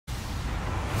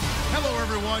Hello,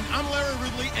 everyone. I'm Larry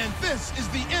Ridley, and this is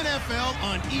the NFL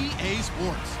on EA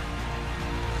Sports.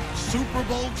 Super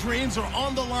Bowl dreams are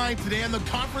on the line today in the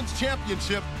conference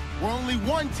championship, where only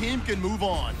one team can move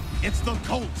on. It's the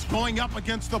Colts going up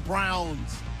against the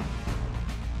Browns.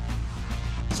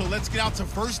 So let's get out to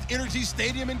First Energy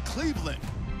Stadium in Cleveland.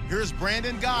 Here's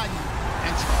Brandon Gaudin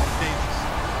and Charles Davis.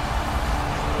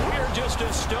 We're just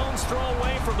a stone's throw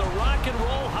away from the Rock and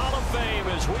Roll Hall of Fame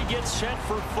as we get set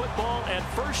for football at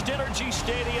First Energy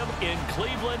Stadium in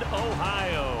Cleveland,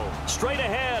 Ohio. Straight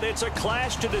ahead, it's a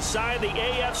clash to decide the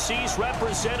AFC's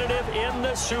representative in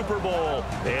the Super Bowl.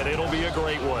 And it'll be a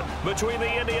great one between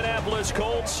the Indianapolis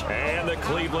Colts and the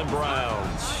Cleveland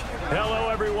Browns. Hello,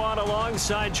 everyone.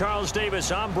 Alongside Charles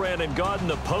Davis, I'm Brandon Gaudin.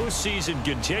 The postseason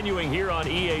continuing here on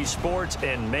EA Sports.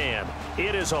 And, man,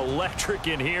 it is electric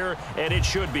in here, and it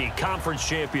should be conference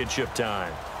championship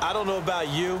time. I don't know about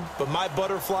you, but my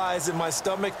butterflies in my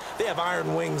stomach, they have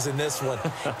iron wings in this one.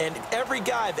 And every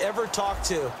guy I've ever talked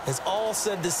to has all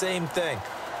said the same thing.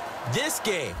 This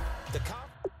game,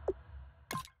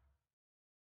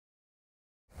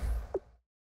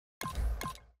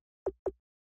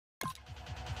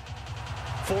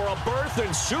 For a berth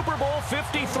in Super Bowl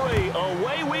 53,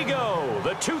 away we go.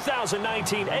 The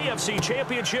 2019 AFC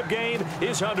Championship game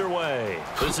is underway.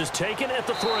 This is taken at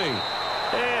the 3.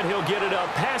 And he'll get it up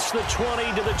past the 20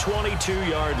 to the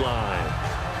 22-yard line.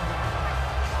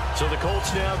 So the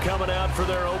Colts now coming out for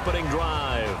their opening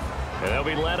drive. And they'll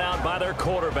be led out by their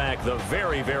quarterback, the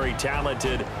very, very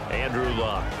talented Andrew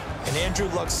Luck. And Andrew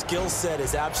Luck's skill set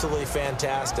is absolutely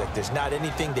fantastic. There's not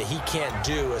anything that he can't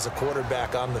do as a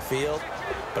quarterback on the field.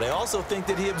 But I also think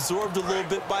that he absorbed a little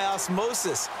bit by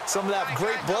osmosis some of that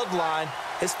great bloodline.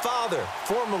 His father,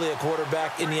 formerly a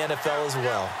quarterback in the NFL as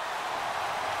well.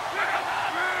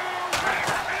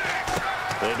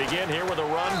 They begin here with a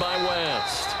run by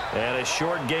West. And a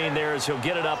short gain there as he'll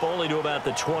get it up only to about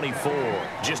the 24.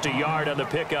 Just a yard on the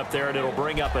pickup there, and it'll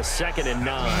bring up a 2nd and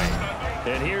 9.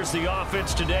 And here's the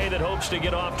offense today that hopes to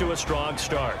get off to a strong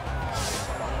start.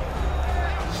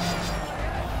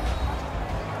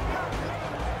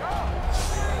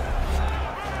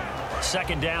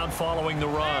 Second down following the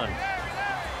run.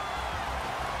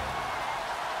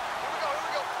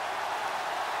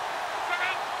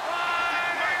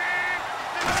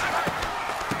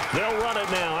 They'll run it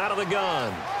now out of the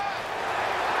gun.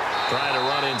 Trying to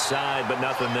run inside, but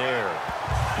nothing there.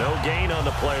 No gain on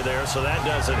the play there, so that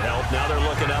doesn't help. Now they're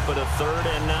looking up at a 3rd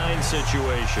and 9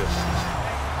 situation.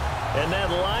 And that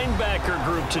linebacker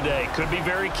group today could be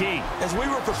very key. As we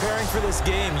were preparing for this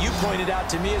game, you pointed out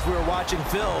to me as we were watching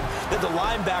film that the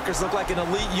linebackers look like an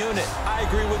elite unit. I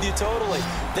agree with you totally.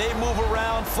 They move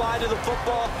around, fly to the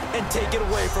football, and take it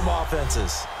away from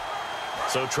offenses.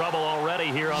 So trouble already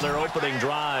here on their opening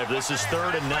drive. This is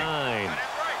 3rd and 9.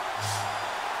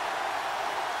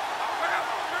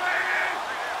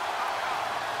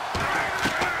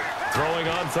 Throwing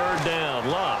on 3rd down,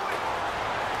 Luck.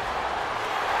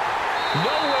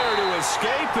 Nowhere to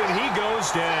escape, and he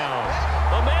goes down.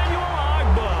 Emmanuel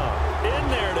Ogbah in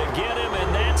there to get him,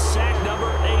 and that's sack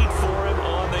number 8 for him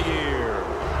on the year.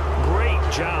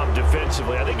 Great job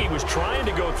defensively. I think he was trying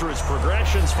to go through his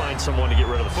progressions, find someone to get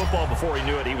rid of the football. Before he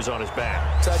knew it, he was on his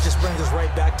back. So that just brings us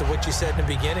right back to what you said in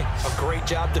the beginning. A great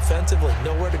job defensively.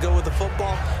 Nowhere to go with the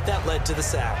football. That led to the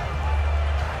sack.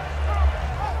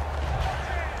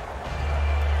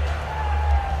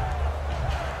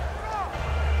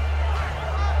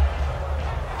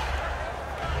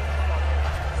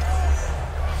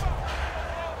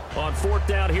 On 4th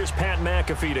down, here's Pat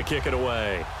McAfee to kick it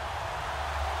away.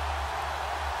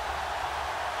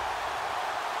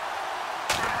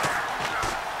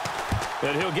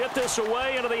 And he'll get this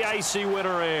away into the icy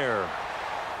winter air.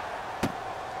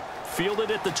 Fielded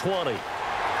at the 20.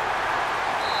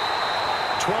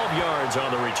 12 yards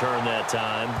on the return that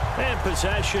time. And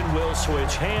possession will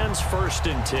switch hands,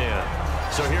 1st and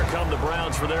 10. So here come the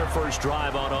Browns for their first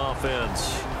drive on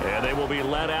offense. And they will be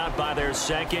led out by their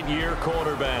 2nd-year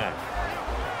quarterback.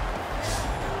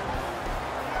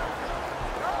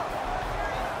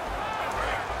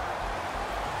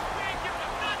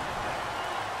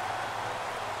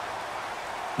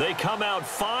 They come out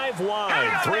 5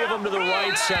 wide, 3 of them to the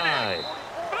right side.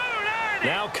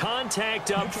 Now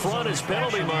contact up front as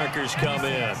penalty markers come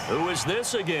in. Who is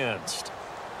this against?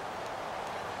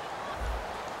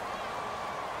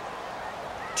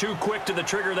 Too quick to the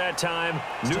trigger that time.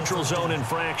 Neutral zone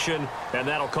infraction, and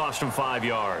that'll cost him 5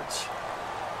 yards.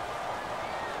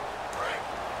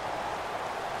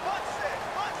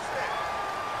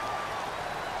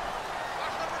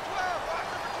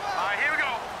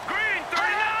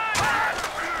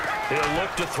 He'll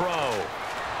look to throw.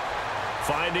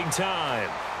 Finding time.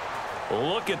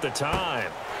 Look at the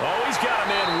time. Oh, he's got a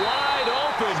man wide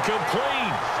open,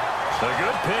 complete. A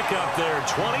good pickup there,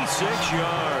 26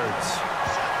 yards.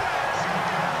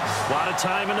 A lot of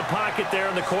time in the pocket there,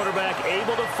 and the quarterback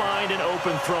able to find an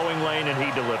open throwing lane, and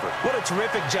he delivered. What a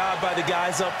terrific job by the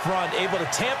guys up front, able to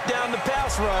tamp down the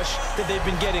pass rush that they've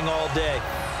been getting all day.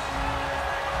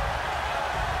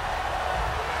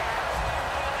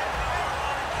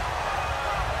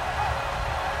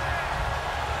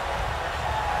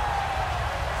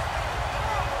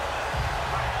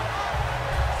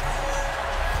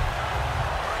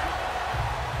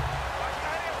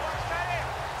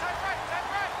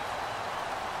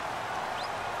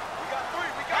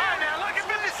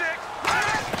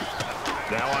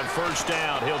 Now on first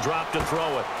down, he'll drop to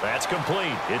throw it. That's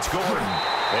complete. It's Gordon.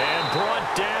 And brought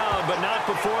down, but not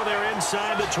before they're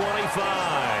inside the 25.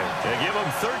 They give him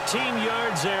 13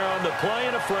 yards there on the play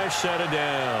and a fresh set of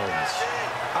downs.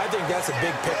 I think that's a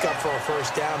big pickup for a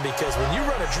first down because when you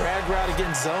run a drag route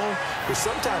against zone, you're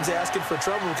sometimes asking for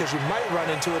trouble because you might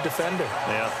run into a defender.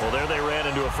 Yeah, well, there they ran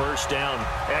into a first down.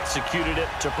 Executed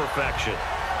it to perfection.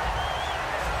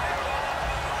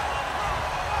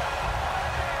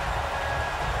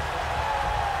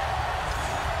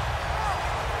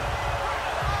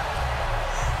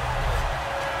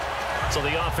 So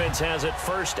the offense has it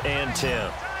 1st and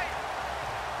 10.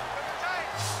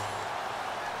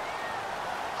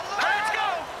 Let's go!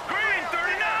 Green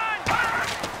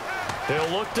 39!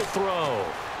 He'll look to throw.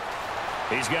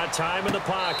 He's got time in the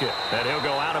pocket, and he'll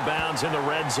go out of bounds in the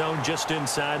red zone just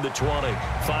inside the 20.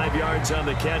 5 yards on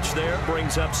the catch there,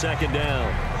 brings up 2nd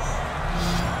down.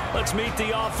 Let's meet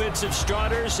the offensive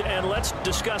starters, and let's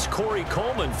discuss Corey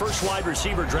Coleman, first wide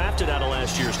receiver drafted out of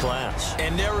last year's class.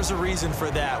 And there was a reason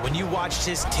for that. When you watched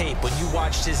his tape, when you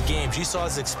watched his games, you saw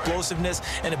his explosiveness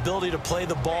and ability to play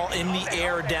the ball in the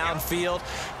air downfield.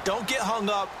 Don't get hung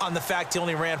up on the fact he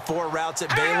only ran 4 routes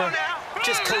at Baylor.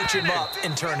 Just coach him up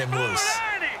and turn him loose.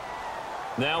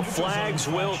 Now flags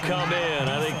will come in.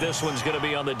 I think this one's going to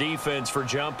be on the defense for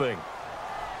jumping.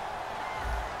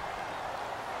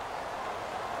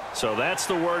 So that's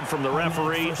the word from the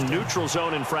referee. Neutral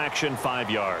zone infraction,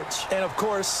 5 yards. And, of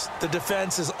course, the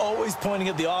defense is always pointing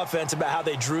at the offense about how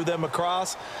they drew them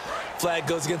across. Flag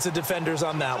goes against the defenders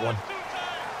on that one.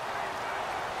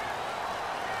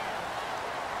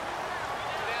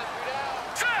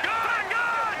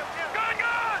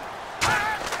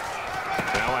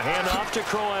 Now a handoff to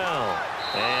Crowell.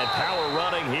 And power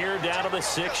running here down to the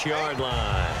 6-yard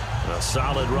line. A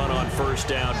solid run on first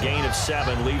down. Gain of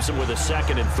 7 leaves him with a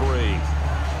 2nd and 3.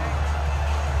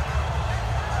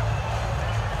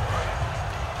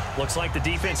 Looks like the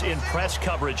defense in press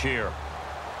coverage here.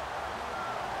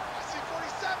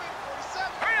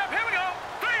 Hurry up, here we go.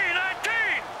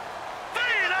 3-19.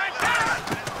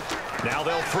 3-19. Now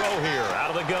they'll throw here out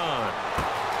of the gun.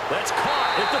 That's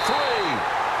caught at the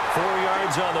 3. 4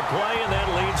 yards on the play, and that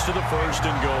leads to the 1st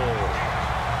and goal.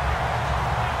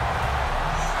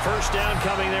 First down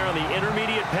coming there on the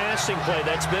intermediate passing play.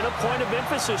 That's been a point of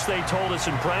emphasis, they told us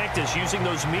in practice, using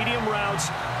those medium routes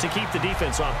to keep the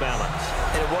defense off balance.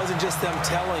 And it wasn't just them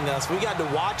telling us. We got to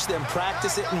watch them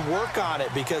practice it and work on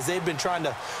it because they've been trying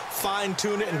to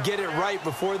fine-tune it and get it right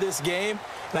before this game.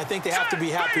 And I think they have to be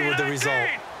happy with the result.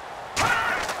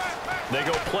 They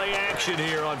go play action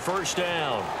here on first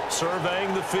down,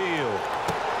 surveying the field.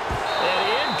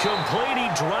 And incomplete, he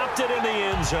dropped it in the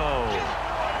end zone.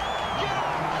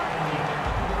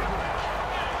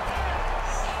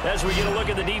 As we get a look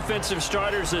at the defensive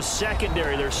starters, the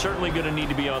secondary, they're certainly going to need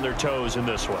to be on their toes in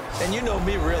this one. And you know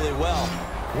me really well.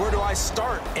 Where do I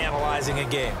start analyzing a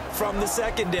game? From the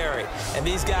secondary. And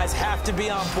these guys have to be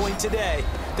on point today.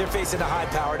 They're facing a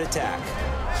high-powered attack.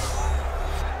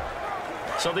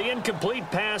 So the incomplete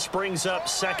pass brings up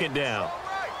 2nd down.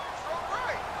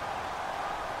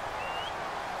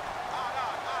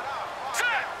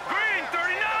 Set. Green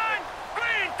 39.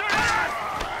 Green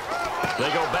 39.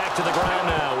 They go back to the ground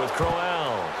now with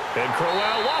Crowell. And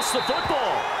Crowell lost the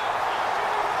football.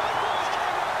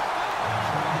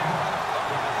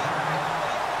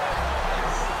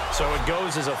 So it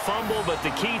goes as a fumble, but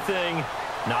the key thing,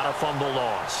 not a fumble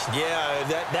loss. Yeah,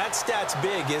 that stat's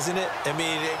big, isn't it? I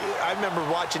mean, I remember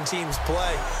watching teams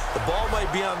play. The ball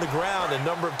might be on the ground a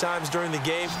number of times during the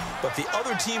game, but if the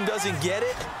other team doesn't get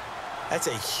it, that's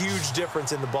a huge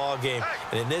difference in the ball game.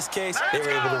 And in this case, they were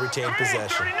able to retain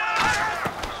possession.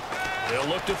 They'll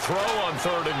look to throw on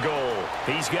 3rd and goal.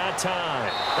 He's got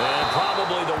time. And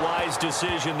probably the wise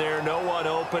decision there. No one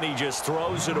open. He just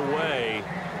throws it away.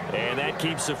 And that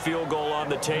keeps the field goal on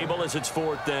the table as it's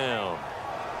 4th down.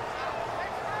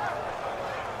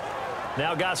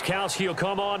 Now Gostkowski will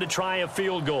come on to try a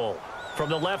field goal. From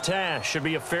the left hash, should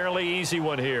be a fairly easy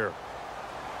one here.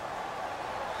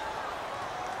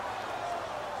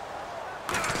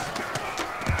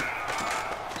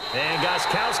 And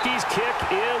Gostkowski's kick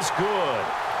is good.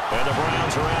 And the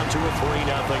Browns are out to a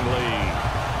 3-0 lead.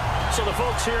 So the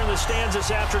folks here in the stands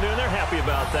this afternoon, they're happy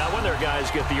about that one. Their guys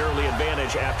get the early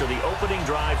advantage after the opening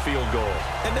drive field goal.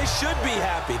 And they should be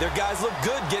happy. Their guys look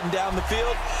good getting down the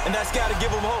field, and that's got to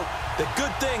give them hope that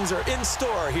good things are in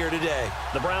store here today.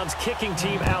 The Browns kicking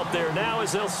team out there now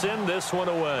as they'll send this one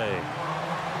away.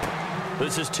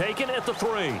 This is taken at the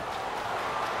 3.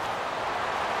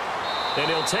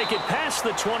 And he'll take it past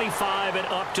the 25 and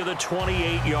up to the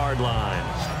 28-yard line.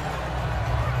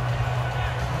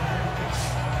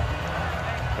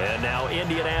 And now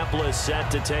Indianapolis set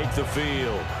to take the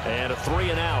field. And a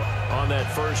 3-and-out on that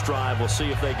first drive. We'll see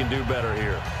if they can do better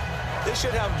here. They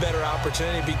should have a better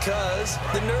opportunity because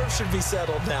the nerves should be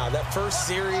settled now. That first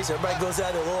series, everybody goes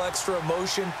out with a little extra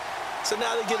emotion. So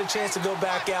now they get a chance to go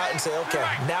back out and say, okay,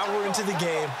 now we're into the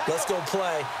game. Let's go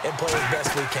play and play as best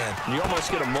we can. You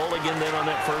almost get a mulligan then on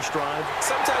that first drive?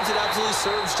 Sometimes it absolutely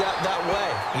serves that way.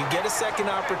 You get a second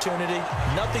opportunity.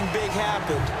 Nothing big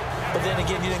happened. But then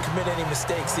again, you didn't commit any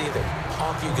mistakes either.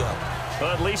 Off you go. Well,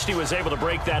 at least he was able to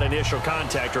break that initial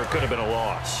contact, or it could have been a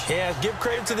loss. Yeah, give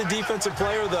credit to the defensive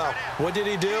player, though. What did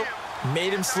he do?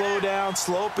 Made him slow down,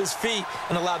 slow up his feet,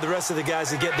 and allowed the rest of the guys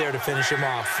to get there to finish him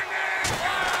off.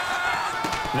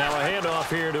 Now a handoff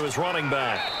here to his running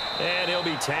back. And he'll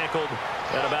be tackled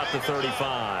at about the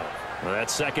 35. Well, that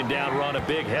second down run a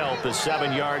big help as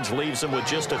 7 yards leaves him with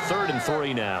just a 3rd and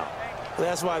 3 now. Well,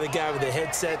 that's why the guy with the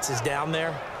headsets is down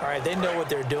there. All right, they know what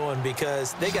they're doing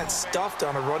because they got stuffed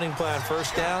on a running play on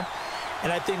first down.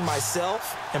 And I think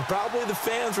myself and probably the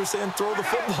fans were saying throw the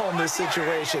football in this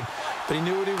situation. But he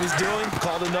knew what he was doing,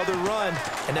 called another run,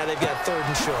 and now they've got 3rd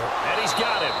and short. And he's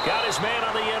got him. Got his man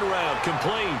on the end route.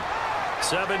 Complete.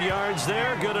 7 yards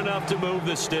there. Good enough to move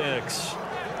the sticks.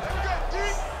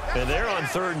 And they're on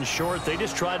 3rd and short. They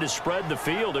just tried to spread the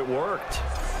field. It worked.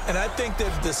 And I think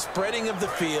that the spreading of the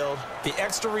field, the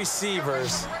extra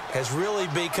receivers, has really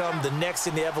become the next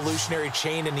in the evolutionary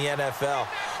chain in the NFL.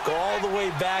 Go all the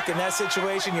way back. In that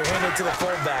situation, you're handed to the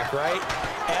fullback, right?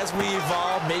 As we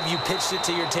evolve, maybe you pitched it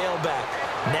to your tailback.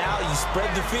 Now you spread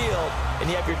the field, and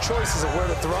you have your choices of where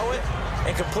to throw it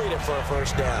and complete it for a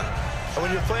first down. And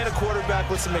when you're playing a quarterback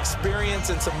with some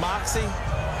experience and some moxie,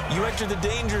 you enter the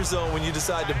danger zone when you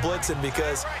decide to blitz him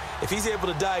because if he's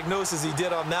able to diagnose as he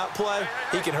did on that play,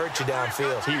 he can hurt you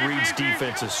downfield. He reads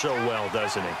defenses so well,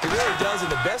 doesn't he? He really does,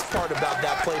 and the best part about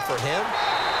that play for him,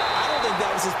 I don't think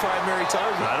that was his primary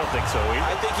target. I don't think so either.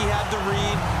 I think he had the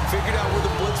read, figured out where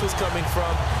the blitz was coming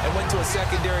from, and went to a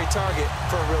secondary target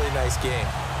for a really nice game.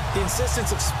 The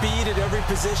insistence of speed at every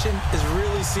position is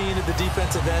really seen at the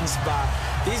defensive end spot.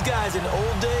 These guys in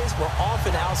old days were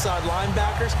often outside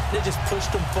linebackers. They just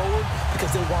pushed them forward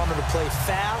because they wanted to play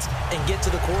fast and get to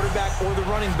the quarterback or the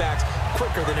running backs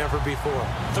quicker than ever before.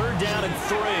 3rd down and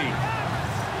 3.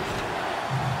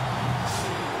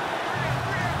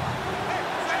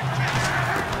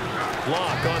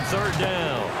 Lock on 3rd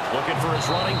down. Looking for his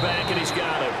running back, and he's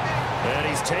got him. And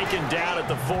he's taken down at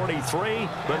the 43,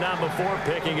 but not before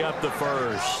picking up the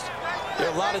first. There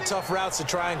are a lot of tough routes to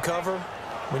try and cover.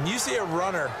 When you see a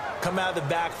runner come out of the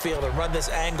backfield and run this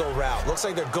angle route, looks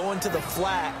like they're going to the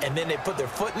flat, and then they put their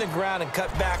foot in the ground and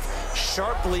cut back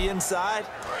sharply inside,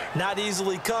 not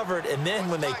easily covered, and then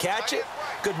when they catch it,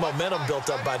 good momentum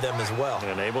built up by them as well.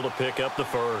 And able to pick up the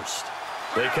first.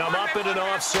 They come up in an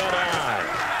offset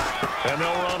eye. And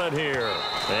they'll run it here.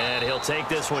 And he'll take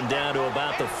this one down to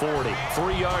about the 40.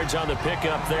 3 yards on the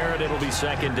pickup there, and it'll be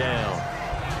 2nd down.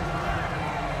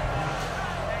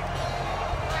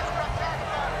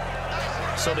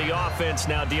 So the offense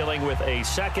now dealing with a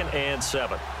 2nd and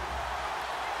 7.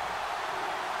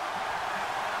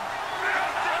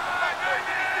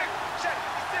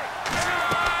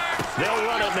 They'll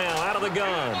run it now out of the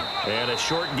gun. And a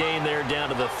short gain there down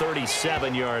to the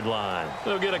 37-yard line.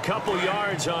 They'll get a couple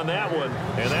yards on that one.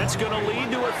 And that's going to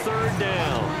lead to a 3rd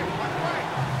down.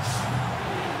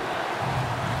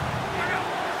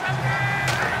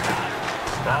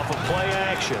 Off of play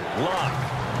action. Luck.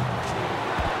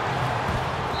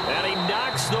 And he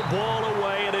knocks the ball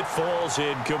away, and it falls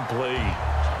incomplete.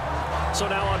 So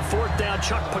now on 4th down,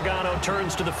 Chuck Pagano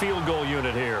turns to the field goal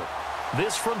unit here.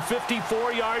 This from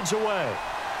 54 yards away.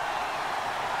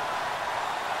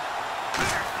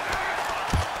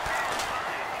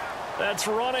 That's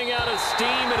running out of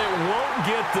steam, and it won't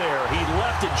get there. He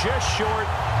left it just short.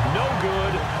 No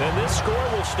good. And this score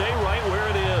will stay right where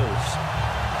it is.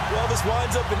 Well, this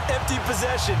winds up an empty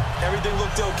possession. Everything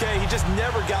looked okay. He just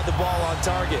never got the ball on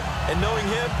target. And knowing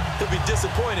him, he'll be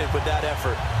disappointed with that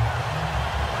effort.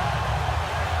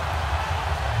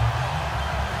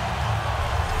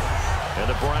 And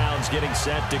the Browns getting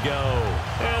set to go.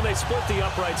 And they split the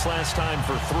uprights last time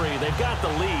for 3. They've got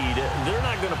the lead. They're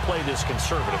not going to play this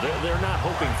conservative. They're not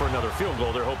hoping for another field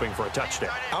goal. They're hoping for a touchdown.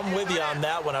 I'm with you on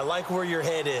that one. I like where your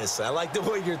head is. I like the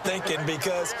way you're thinking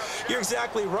because you're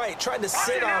exactly right. Trying to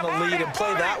sit on a lead and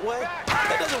play that way,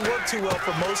 that doesn't work too well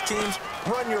for most teams.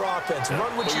 Run your offense.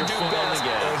 Run what you do best.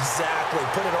 Exactly.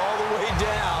 Put it all the way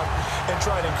down and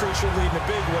try to increase your lead in a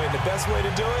big way. And the best way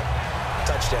to do it,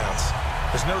 touchdowns.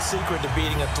 There's no secret to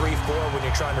beating a 3-4 when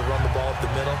you're trying to run the ball up the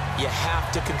middle. You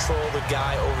have to control the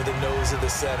guy over the nose of the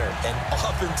center. And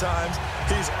oftentimes,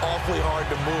 he's awfully hard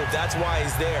to move. That's why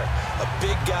he's there. A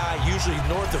big guy, usually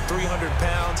north of 300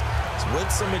 pounds,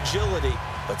 with some agility.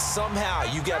 But somehow,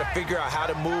 you got to figure out how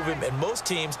to move him. And most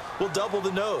teams will double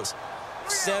the nose.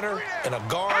 Center and a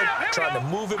guard trying to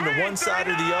move him to one side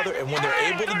or the other. And when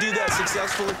they're able to do that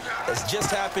successfully, as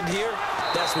just happened here,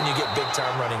 that's when you get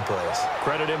big-time running plays.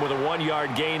 Credit him with a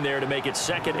 1-yard gain there to make it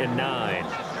 2nd and 9.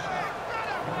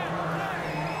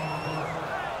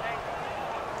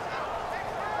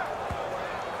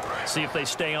 See if they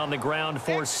stay on the ground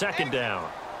for 2nd down.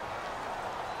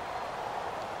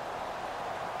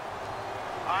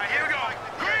 All right, here we go.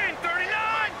 Green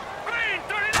 39. Green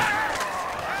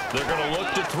 39. They're going to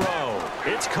look to throw.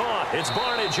 It's caught. It's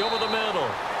Barnage over the middle.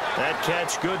 That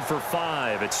catch good for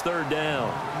 5. It's 3rd down.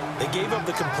 They gave up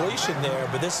the completion there,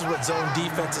 but this is what zone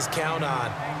defenses count on.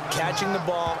 Catching the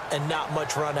ball and not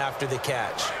much run after the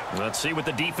catch. Let's see what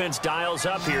the defense dials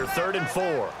up here. 3rd and 4.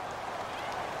 Here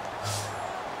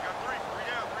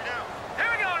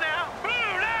we go now.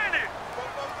 Blue 90.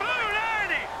 Blue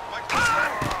 90.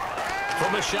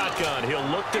 From the shotgun, he'll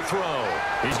look to throw.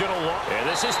 He's going to look. And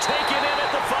this is taken in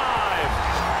at the 5.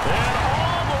 And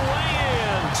all the way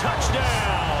in.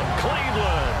 Touchdown,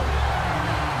 Cleveland.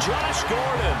 Josh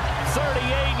Gordon,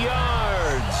 38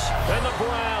 yards. And the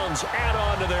Browns add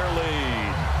on to their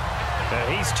lead. Now,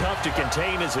 he's tough to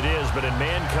contain as it is, but in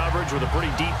man coverage with a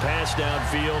pretty deep pass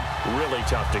downfield, really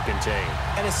tough to contain.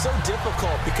 And it's so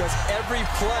difficult because every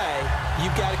play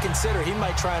you've got to consider he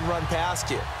might try and run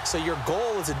past you. So your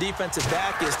goal as a defensive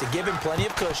back is to give him plenty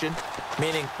of cushion,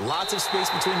 meaning lots of space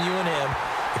between you and him.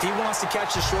 If he wants to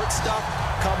catch the short stuff,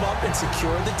 come up and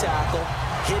secure the tackle,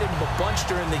 hit him a bunch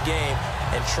during the game,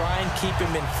 and try and keep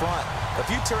him in front. If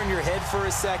you turn your head for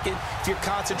a second, if your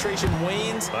concentration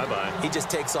wanes, bye-bye. He just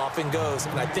takes off and goes.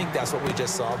 And I think that's what we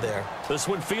just saw there. This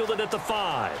one fielded at the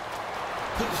 5.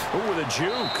 Ooh, with a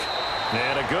juke.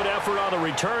 And a good effort on the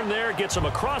return there. Gets him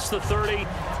across the 30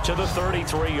 to the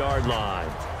 33-yard line.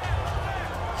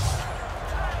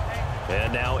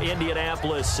 And now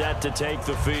Indianapolis set to take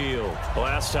the field.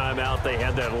 Last time out, they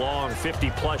had that long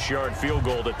 50-plus yard field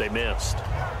goal that they missed.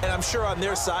 And I'm sure on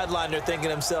their sideline, they're thinking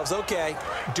to themselves, okay,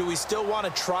 do we still want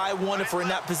to try one if we're in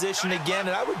that position again?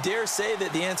 And I would dare say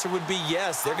that the answer would be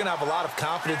yes. They're going to have a lot of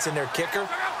confidence in their kicker.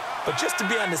 But just to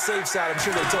be on the safe side, I'm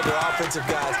sure they told their offensive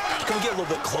guys, can we get a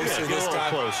little bit closer this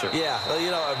time? Closer. Yeah, well,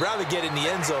 you know, I'd rather get in the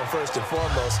end zone first and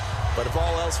foremost. But if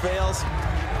all else fails,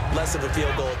 less of a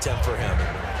field goal attempt for him.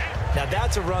 Now,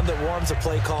 that's a run that warms a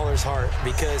play caller's heart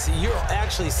because you're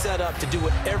actually set up to do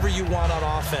whatever you want on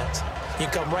offense. You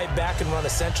can come right back and run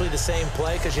essentially the same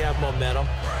play because you have momentum,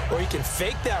 or you can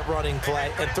fake that running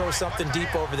play and throw something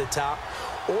deep over the top,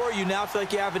 or you now feel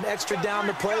like you have an extra down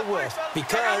to play with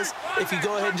because if you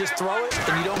go ahead and just throw it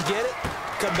and you don't get it,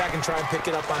 come back and try and pick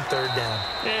it up on 3rd down.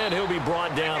 And he'll be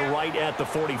brought down right at the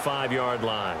 45-yard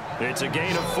line. It's a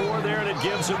gain of 4 there, and it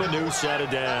gives him a new set of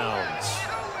downs.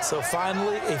 So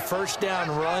finally, a 1st down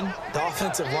run. The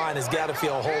offensive line has got to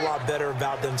feel a whole lot better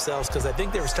about themselves because I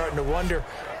think they were starting to wonder,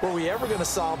 were we ever going to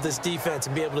solve this defense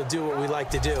and be able to do what we like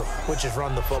to do, which is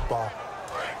run the football.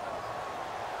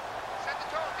 Set the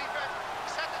tone,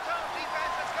 defense. Set the tone, defense.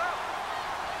 Let's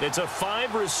go. It's a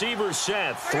 5-receiver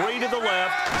set. 3 to the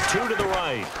left, 2 to the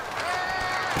right.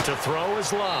 To throw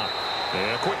is Locke.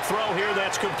 And a quick throw here,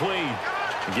 that's complete.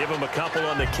 Give them a couple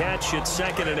on the catch. It's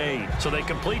 2nd and 8. So they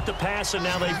complete the pass, and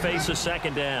now they face a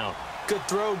 2nd down. Good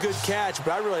throw, good catch,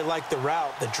 but I really like the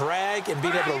route. The drag and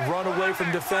being able to run away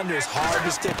from defenders. Hard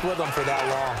to stick with them for that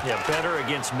long. Yeah, better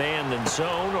against man than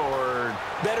zone, or?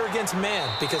 Better against man,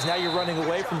 because now you're running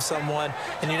away from someone,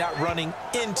 and you're not running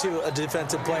into a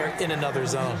defensive player in another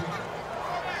zone.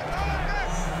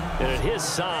 And at his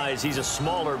size, he's a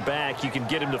smaller back. You can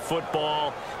get him the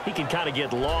football. He can kind of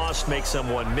get lost, make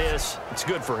someone miss. It's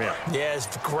good for him. Yeah, it's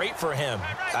great for him.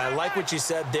 I like what you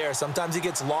said there. Sometimes he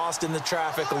gets lost in the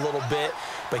traffic a little bit,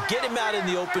 but get him out in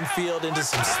the open field into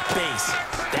some space.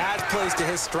 That plays to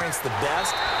his strengths the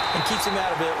best and keeps him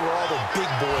out of it where all the big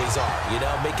boys are, you know,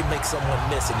 make someone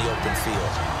miss in the open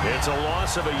field. It's a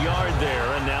loss of a yard there,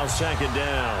 and now second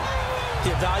down.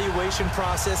 The evaluation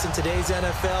process in today's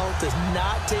NFL does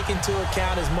not take into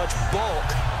account as much bulk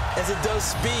as it does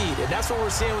speed, and that's what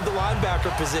we're seeing with the linebacker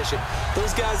position.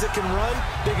 Those guys that can run,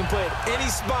 they can play at any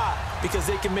spot because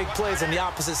they can make plays on the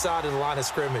opposite side of the line of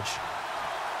scrimmage.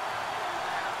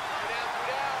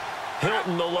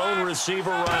 Hilton, the lone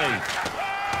receiver right.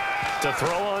 To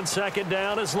throw on second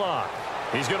down is Locke.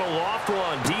 He's going to loft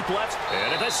one deep left,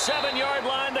 and at the 7-yard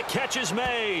line, the catch is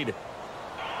made.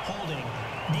 Holding.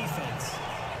 Defense.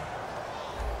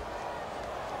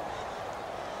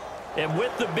 And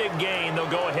with the big gain, they'll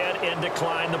go ahead and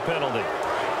decline the penalty.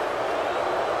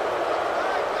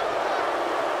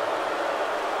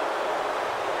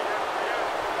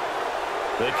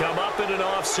 They come up in an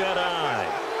offset eye.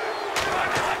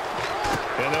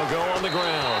 And they'll go on the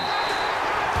ground.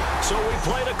 So we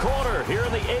played a quarter here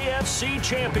in the AFC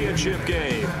Championship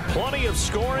game. Plenty of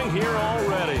scoring here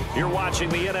already. You're watching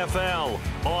the NFL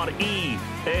on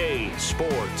EA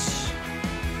Sports.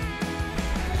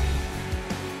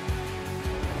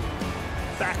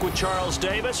 Back with Charles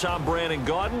Davis, I'm Brandon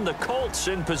Gaudin. The Colts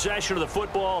in possession of the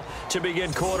football to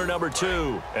begin quarter number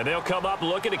 2. And they'll come up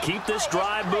looking to keep this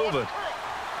drive moving.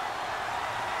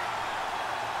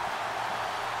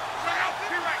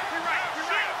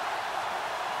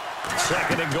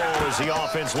 Second and goal as the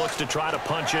offense looks to try to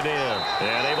punch it in.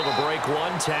 And able to break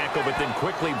one tackle, but then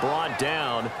quickly brought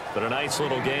down. But a nice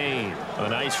little gain. A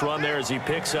nice run there as he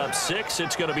picks up 6.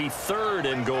 It's going to be third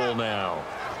and goal now.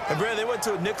 And, Brad, they went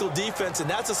to a nickel defense, and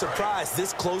that's a surprise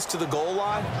this close to the goal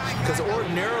line because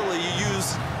ordinarily you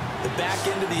use the back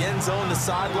end of the end zone, the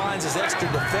sidelines as extra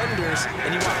defenders,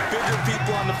 and you want bigger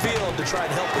people on the field to try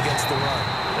and help against the run.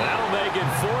 That'll make it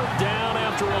fourth down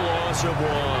after a loss of 1.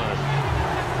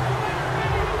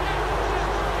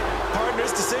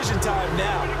 Partners, decision time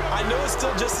now. I know it's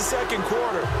still just the second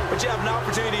quarter, but you have an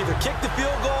opportunity to either kick the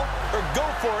field goal or go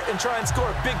for it and try and score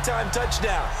a big-time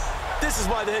touchdown. This is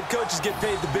why the head coaches get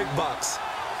paid the big bucks.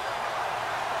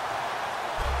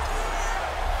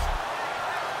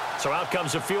 So out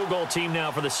comes a field goal team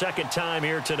now for the second time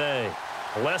here today.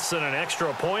 Less than an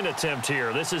extra point attempt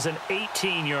here. This is an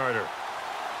 18-yarder.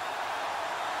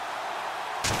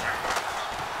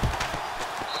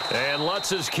 And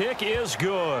Lutz's kick is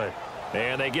good.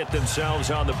 And they get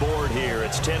themselves on the board here.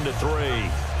 It's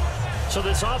 10-3. So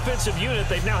this offensive unit,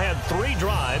 they've now had 3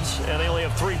 drives, and they only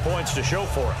have 3 points to show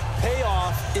for it.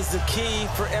 Payoff is the key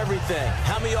for everything.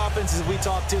 How many offenses we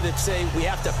talk to that say we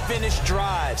have to finish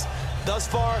drives? Thus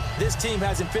far, this team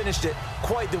hasn't finished it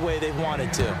quite the way they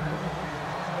wanted to.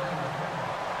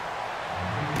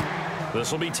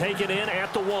 This will be taken in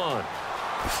at the 1.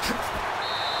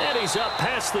 And he's up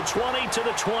past the 20 to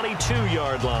the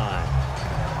 22-yard line.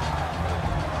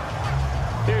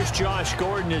 Here's Josh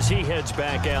Gordon as he heads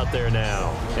back out there now.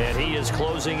 And he is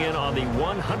closing in on the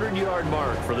 100-yard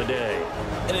mark for the day.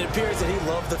 And it appears that he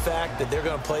loved the fact that they're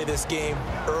going to play this game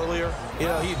earlier. You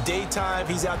know, daytime,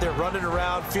 he's out there running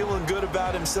around, feeling good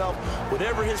about himself.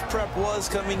 Whatever his prep was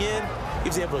coming in, he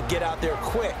was able to get out there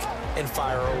quick and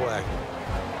fire away.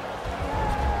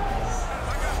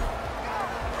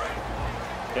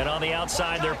 And on the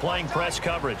outside, they're playing press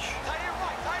coverage.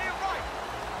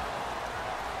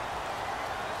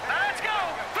 Let's go!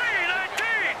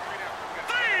 3-19!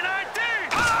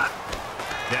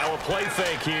 3-19! Now a play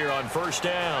fake here on first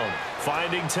down.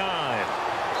 Finding time.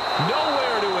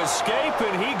 Nowhere to escape,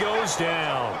 and he goes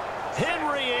down.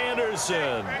 Henry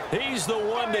Anderson. He's the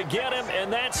one to get him, and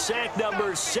that's sack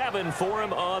number 7 for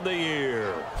him on the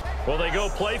year. Well, they go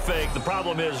play fake. The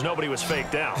problem is nobody was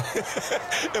faked out.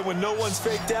 And when no one's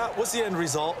faked out, what's the end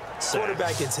result? Sack.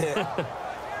 Quarterback gets hit.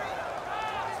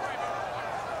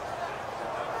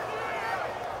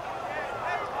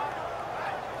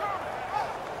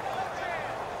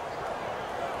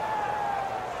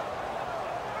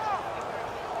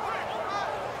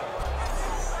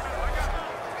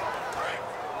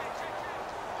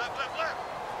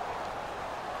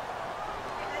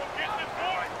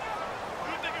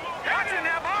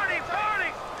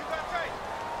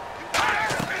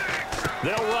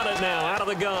 They'll run it now out of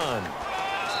the gun.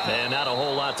 And not a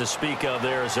whole lot to speak of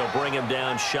there as they'll bring him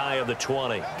down shy of the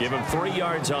 20. Give him 3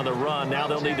 yards on the run. Now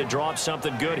they'll need to draw up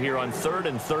something good here on 3rd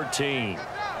and 13.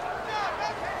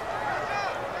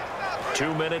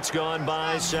 2 minutes gone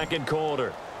by, second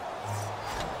quarter.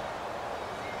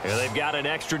 And they've got an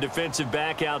extra defensive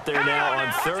back out there now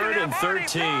on 3rd and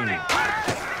 13.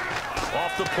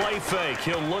 Off the play fake,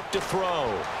 he'll look to throw.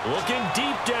 Looking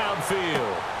deep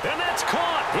downfield. And that's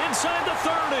caught inside the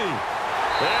 30.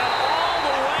 And all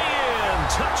the way in.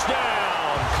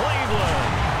 Touchdown,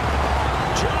 Cleveland.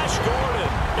 Josh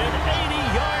Gordon, an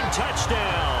 80-yard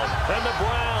touchdown. And the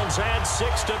Browns add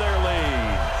 6 to their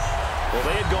lead. Well,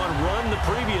 they had gone run the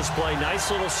previous play. Nice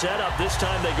little setup. This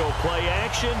time they go play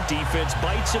action. Defense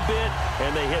bites a bit,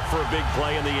 and they hit for a big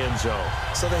play in the end zone.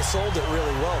 So they sold it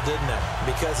really well, didn't they?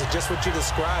 Because it's just what you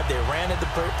described. They ran at the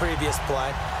previous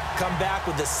play, come back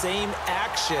with the same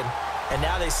action, and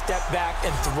now they step back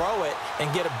and throw it and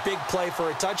get a big play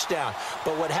for a touchdown.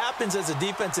 But what happens as a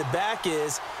defensive back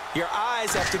is your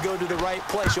eyes have to go to the right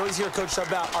place. You always hear Coach talk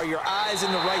about, are your eyes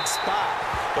in the right spot?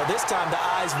 Well, this time the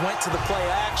eyes went to the play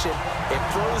action. It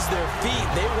froze their feet.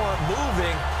 They weren't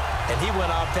moving, and he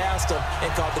went off past them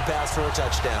and caught the pass for a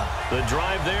touchdown. The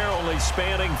drive there only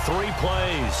spanning 3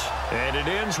 plays, and it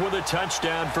ends with a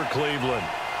touchdown for Cleveland.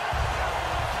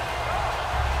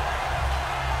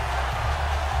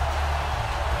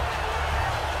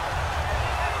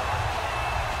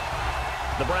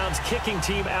 The Browns kicking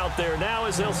team out there now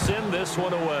as they'll send this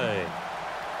one away.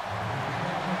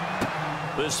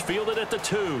 This fielded at the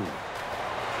 2.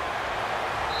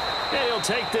 And he'll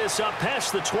take this up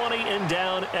past the 20 and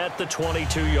down at the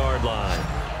 22-yard line.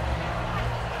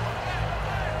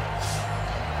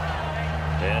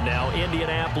 And now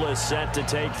Indianapolis set to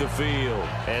take the field.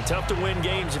 And tough to win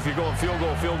games if you're going field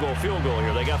goal, field goal, field goal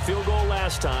here. They got field goal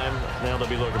last time. Now they'll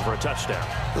be looking for a touchdown.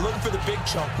 They're looking for the big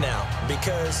chunk now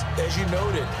because, as you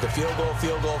noted, the field goal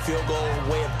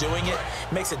way of doing it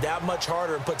makes it that much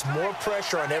harder and puts more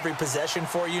pressure on every possession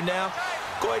for you now.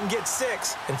 Go ahead and get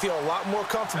 6 and feel a lot more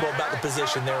comfortable about the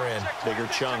position they're in. Bigger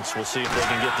chunks. We'll see if they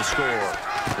can get the score.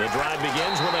 The drive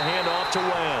begins with a handoff to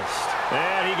West.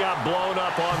 And he got blown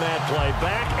up on that play.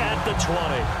 Back at the 20.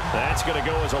 That's going to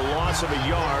go as a loss of a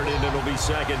yard, and it'll be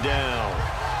second down.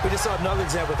 We just saw another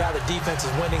example of how the defense is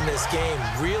winning this game.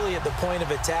 Really at the point of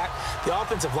attack, the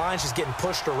offensive line is just getting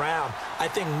pushed around. I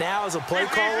think now as a play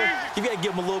caller, you've got to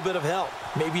give them a little bit of help.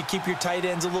 Maybe you keep your tight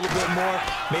ends a little bit more.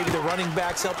 Maybe the running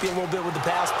backs help you a little bit with the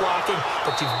pass blocking.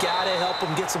 But you've got to help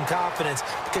them get some confidence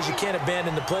because you can't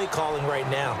abandon the play calling right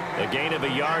now. A gain of a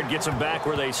yard gets them back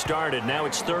where they started. Now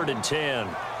it's 3rd and 10.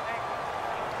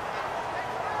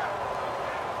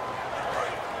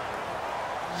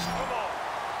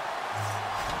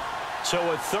 So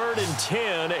a 3rd and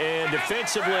 10, and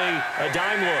defensively, a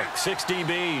dime look, 6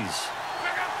 DBs.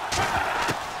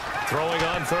 Throwing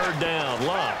on 3rd down,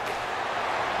 Luck.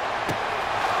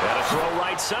 And a throw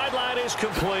right sideline is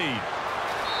complete.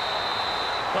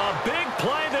 A big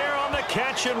play there on the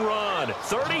catch and run,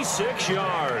 36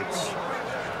 yards.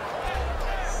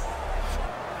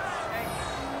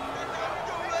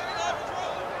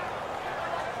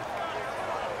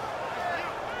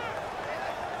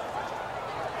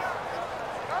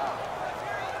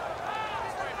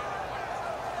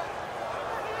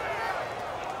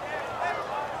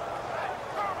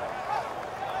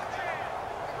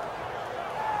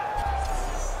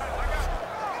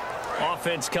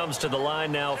 Offense comes to the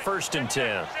line now, 1st and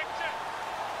 10.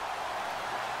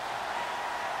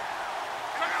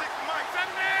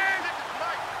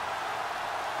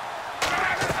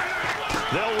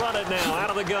 They'll run it now out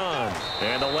of the gun.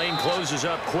 And the lane closes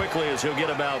up quickly as he'll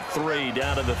get about 3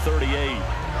 down to the 38.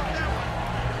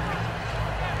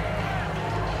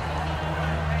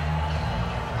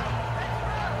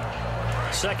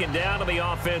 Second down to the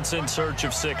offense in search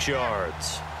of 6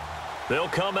 yards. They'll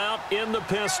come out in the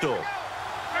pistol.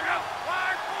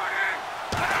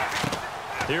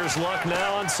 Here's Luck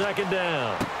now on 2nd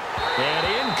down. And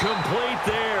incomplete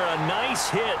there. A nice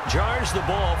hit. Jars the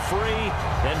ball free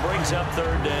and brings up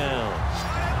 3rd down.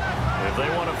 If they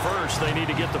want a first, they need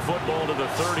to get the football to the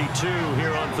 32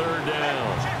 here on 3rd down.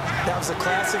 That was a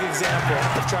classic example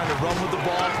of trying to run with the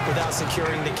ball without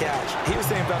securing the catch. He was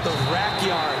thinking about those rack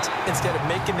yards instead of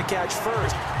making the catch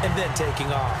first and then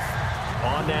taking off.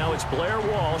 On now, it's Blair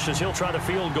Walsh as he'll try to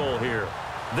field goal here.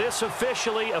 This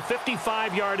officially a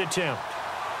 55-yard attempt.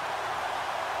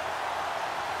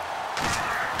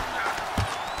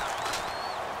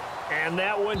 And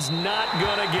that one's not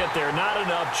going to get there. Not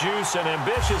enough juice, an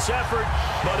ambitious effort,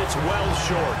 but it's well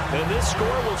short. And this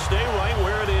score will stay right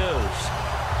where it is.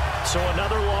 So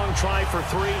another long try for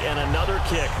 3 and another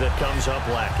kick that comes up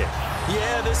lacking.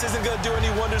 Yeah, this isn't going to do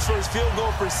any wonders for his field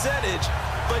goal percentage,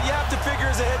 but you have to figure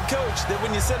as a head coach that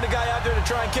when you send a guy out there to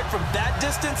try and kick from that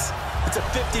distance, it's a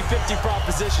 50-50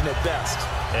 proposition at best.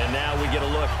 And now we get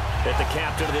a look at the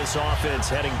captain of this offense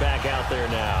heading back out there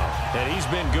now. And he's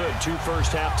been good. 2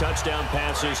 first-half touchdown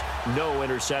passes, no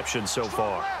interceptions so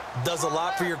far. Does a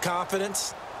lot for your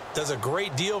confidence, does a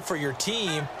great deal for your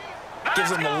team, gives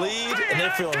them the lead, and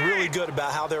they're feeling really good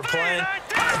about how they're playing.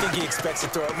 I think he expects to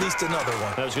throw at least another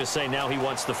one. I was going to say, now he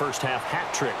wants the first-half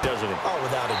hat trick, doesn't he? Oh,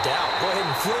 without a doubt. Go ahead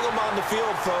and fling him on the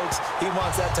field, folks. He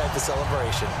wants that type of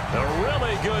celebration. A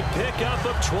really good pickup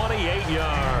of 28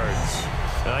 yards.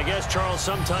 And I guess, Charles,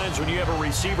 sometimes when you have a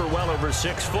receiver well over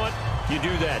 6 foot, you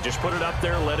do that. Just put it up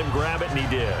there, let him grab it, and he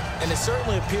did. And it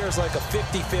certainly appears like a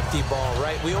 50-50 ball,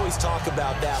 right? We always talk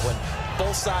about that when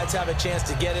both sides have a chance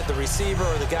to get it, the receiver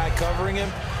or the guy covering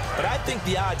him. But I think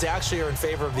the odds actually are in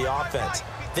favor of the offense.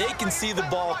 They can see the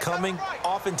ball coming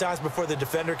oftentimes before the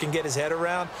defender can get his head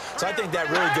around. So I think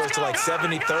that really goes to like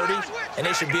 70-30, and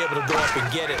they should be able to go up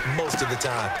and get it most of the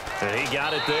time. And he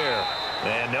got it there.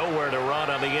 And nowhere to run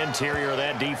on the interior of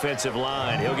that defensive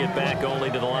line. He'll get back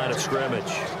only to the line of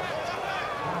scrimmage.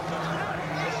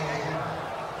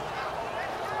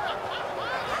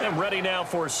 And ready now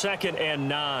for 2nd and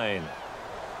 9.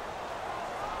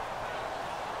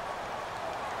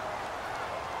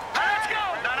 Let's go.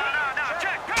 No.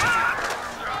 Check.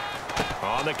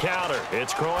 On the counter,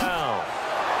 it's Crowell.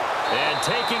 And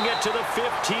taking it to the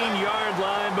 15-yard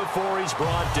line before he's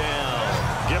brought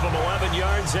down. Give him 11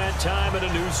 yards that time and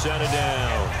a new set of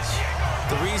downs.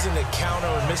 The reason that counter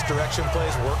and misdirection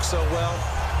plays work so well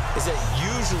is that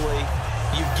usually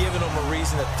you've given them a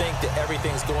reason to think that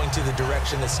everything's going to the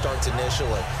direction that starts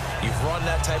initially. You've run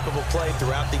that type of a play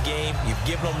throughout the game. You've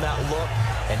given them that look.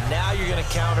 And now you're going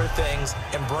to counter things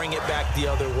and bring it back the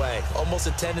other way. Almost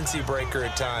a tendency breaker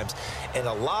at times. And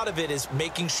a lot of it is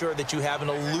making sure that you have an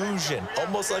illusion,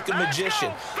 almost like a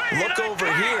magician. Look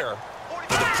over here.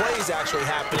 But the play is actually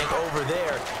happening over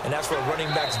there, and that's where running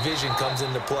back's vision comes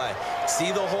into play.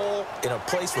 See the hole in a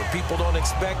place where people don't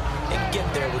expect and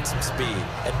get there with some speed.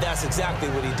 And that's exactly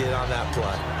what he did on that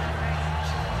play.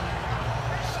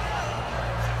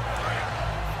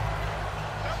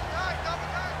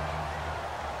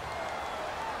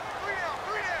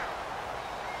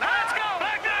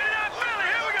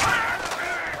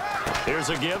 Here's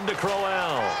a give to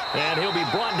Crowell. And he'll be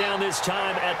brought down this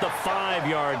time at the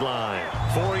 5-yard line.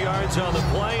 4 yards on the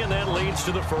play, and that leads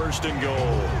to the 1st and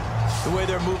goal. The way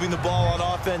they're moving the ball on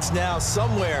offense now,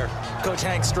 somewhere Coach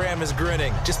Hank Stram is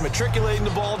grinning. Just matriculating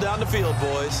the ball down the field,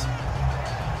 boys.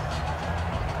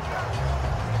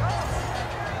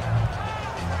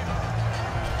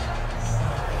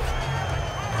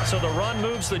 So the run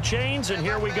moves the chains, and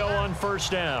here we go on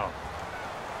 1st down.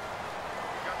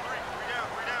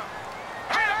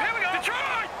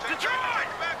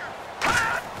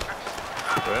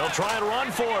 They'll try and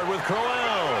run for it with Crowell.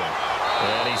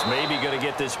 And he's maybe going to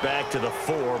get this back to the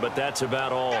 4, but that's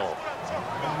about all.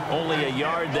 Only a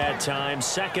yard that time,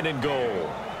 2nd and goal.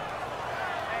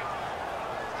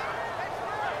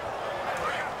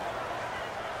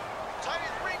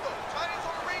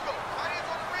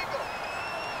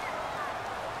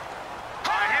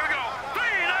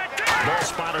 Ball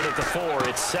spotted at the 4.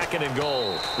 It's 2nd and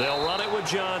goal. They'll run it with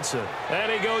Johnson.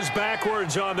 And he goes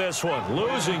backwards on this one.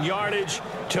 Losing yardage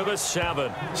to the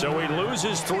 7. So he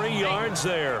loses 3 yards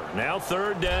there. Now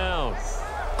 3rd down.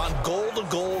 On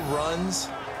goal-to-goal runs,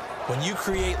 when you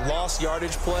create lost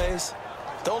yardage plays,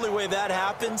 the only way that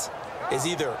happens is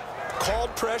either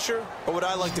called pressure or what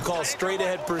I like to call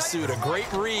straight-ahead pursuit. A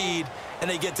great read, and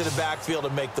they get to the backfield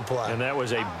and make the play. And that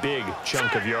was a big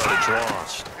chunk of yardage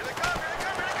lost.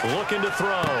 Looking to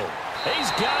throw. He's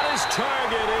got his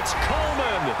target. It's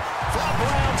Coleman for a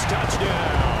Browns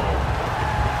touchdown.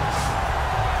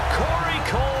 Corey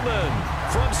Coleman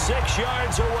from 6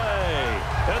 yards away.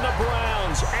 And the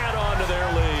Browns add on to their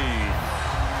lead.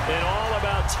 And all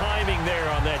about timing there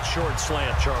on that short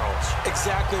slant, Charles.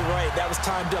 Exactly right. That was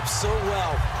timed up so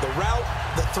well. The route,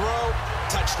 the throw,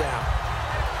 touchdown.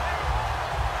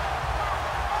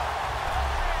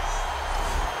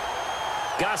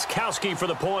 Gostkowski for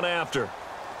the point after.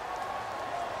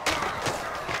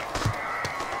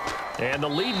 And the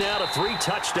lead now to 3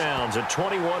 touchdowns at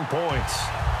 21 points.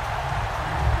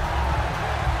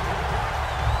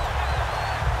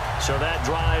 So that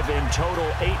drive in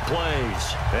total 8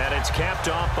 plays. And it's capped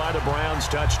off by the Browns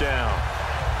touchdown.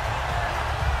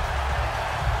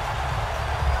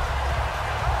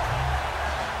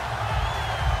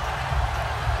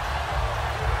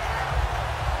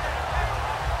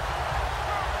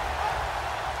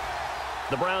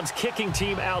 The Browns kicking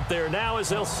team out there now as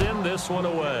they'll send this one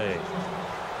away.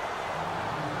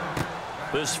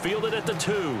 This fielded at the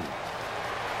 2.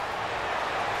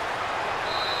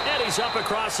 And He's up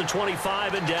across the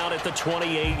 25 and down at the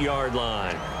 28-yard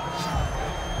line.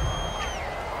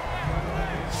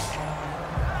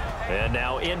 And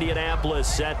now Indianapolis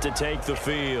set to take the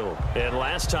field. And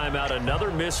last time out,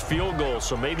 another missed field goal,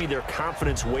 so maybe their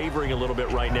confidence wavering a little bit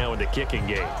right now in the kicking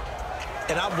game.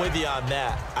 And I'm with you on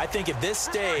that. I think at this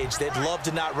stage, they'd love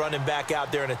to not run him back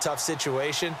out there in a tough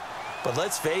situation. But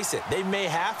let's face it, they may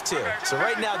have to. So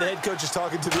right now, the head coach is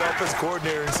talking to the offense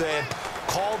coordinator and saying,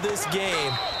 call this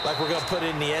game like we're going to put it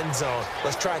in the end zone.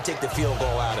 Let's try and take the field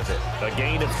goal out of it. A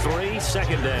gain of 3,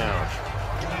 second down.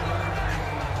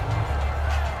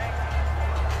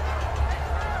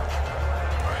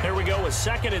 Here we go with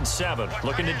 2nd and 7.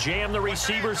 Looking to jam the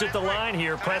receivers at the line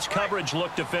here. Press coverage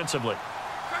look defensively.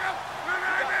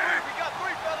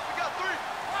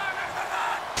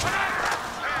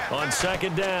 On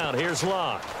 2nd down, here's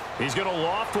Locke. He's going to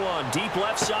loft one deep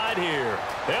left side here.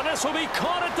 And this will be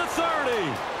caught at the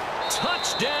 30.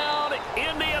 Touchdown,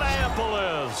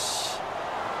 Indianapolis.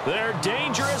 Their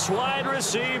dangerous wide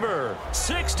receiver,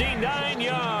 69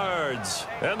 yards.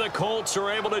 And the Colts are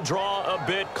able to draw a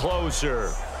bit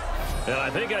closer. And I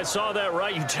think I saw that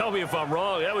right. You tell me if I'm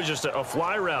wrong. That was just a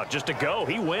fly route, just to go.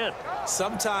 He went.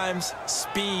 Sometimes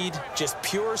speed, just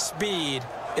pure speed,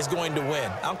 is going to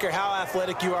win. I don't care how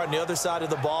athletic you are on the other side of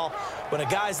the ball. When a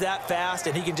guy's that fast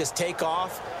and he can just take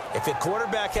off, if a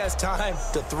quarterback has time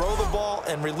to throw the ball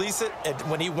and release it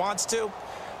when he wants to,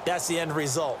 that's the end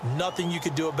result. Nothing you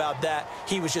could do about that.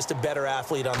 He was just a better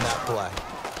athlete on that play.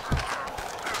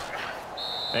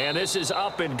 And this is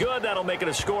up and good. That'll make it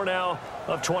a score now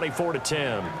of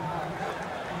 24-10.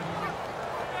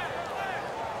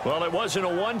 Well, it wasn't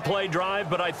a one-play drive,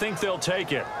 but I think they'll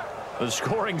take it. The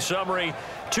scoring summary,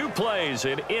 2 plays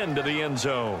and into the end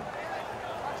zone.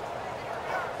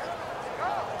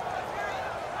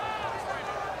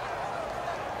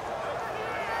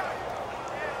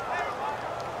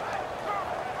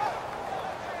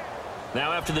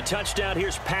 Now after the touchdown,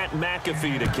 here's Pat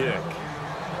McAfee to kick.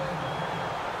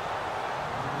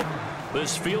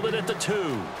 This fielded at the 2.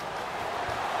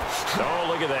 Oh,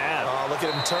 look at that. Oh, look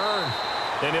at him turn.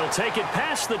 And he'll take it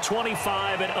past the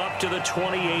 25 and up to the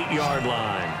 28-yard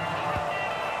line.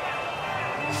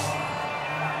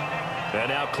 And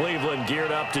now Cleveland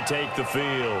geared up to take the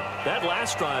field. That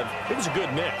last drive, it was a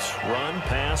good mix. Run,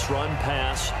 pass,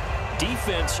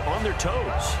 defense on their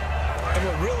toes. And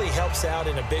what really helps out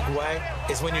in a big way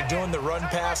is when you're doing the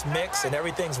run-pass mix and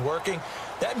everything's working,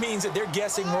 that means that they're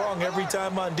guessing wrong every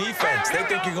time on defense. They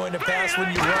think you're going to pass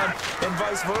when you run and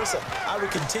vice versa. I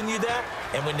would continue that,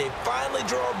 and when they finally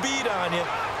draw a bead on you,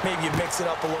 maybe you mix it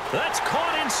up a little. That's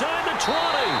caught inside the 20.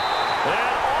 And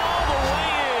all the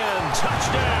way in.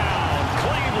 Touchdown,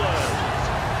 Cleveland.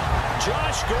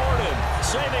 Josh Gordon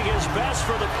saving his best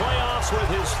for the playoffs with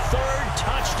his 3rd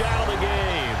touchdown of the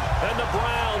game. And the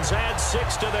Browns add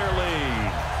 6 to their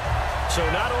lead. So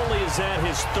not only is that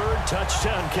his 3rd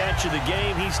touchdown catch of the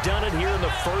game, he's done it here in the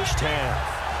first half.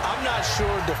 I'm not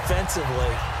sure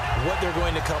defensively what they're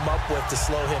going to come up with to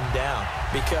slow him down,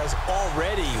 because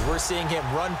already we're seeing him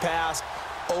run past,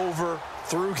 over,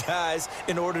 through guys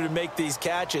in order to make these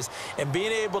catches. And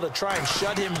being able to try and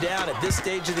shut him down at this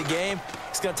stage of the game,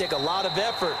 it's going to take a lot of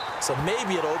effort. So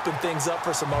maybe it'll open things up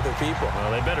for some other people.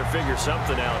 Well, they better figure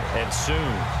something out, and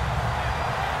soon.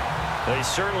 They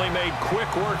certainly made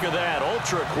quick work of that,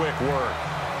 ultra-quick work.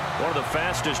 One of the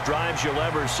fastest drives you'll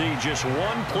ever see, just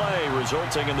one play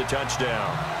resulting in the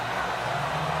touchdown.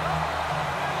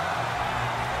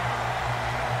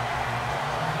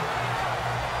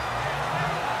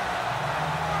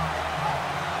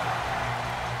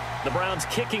 The Browns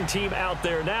kicking team out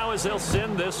there now as they'll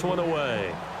send this one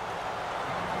away.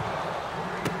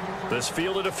 This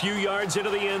fielded a few yards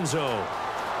into the end zone.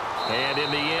 And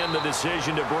in the end, the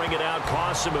decision to bring it out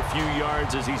costs him a few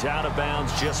yards as he's out of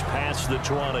bounds just past the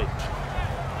 20.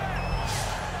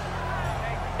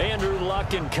 Andrew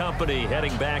Luck and company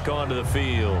heading back onto the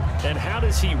field. And how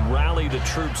does he rally the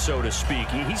troops, so to speak?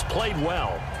 He's played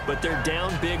well, but they're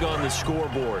down big on the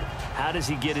scoreboard. How does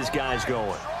he get his guys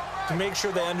going? To make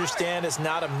sure they understand it's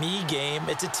not a me game,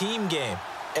 it's a team game.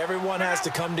 Everyone has to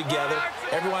come together.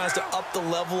 Everyone has to up the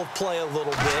level of play a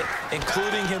little bit,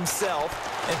 including himself,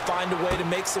 and find a way to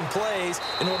make some plays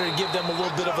in order to give them a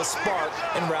little bit of a spark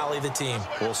and rally the team.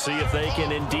 We'll see if they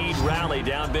can indeed rally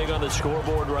down big on the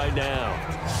scoreboard right now.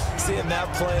 Seeing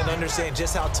that play and understanding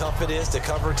just how tough it is to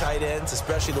cover tight ends,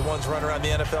 especially the ones running around the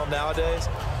NFL nowadays,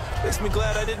 makes me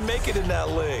glad I didn't make it in that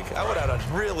league. I would have had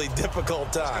a really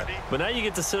difficult time. But now you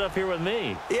get to sit up here with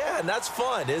me. Yeah, and that's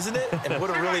fun, isn't it? And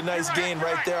what a really nice gain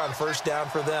right there on first down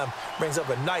for them. Brings up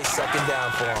a nice second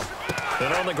down for them.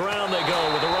 And on the ground they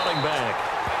go with the running back.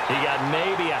 He got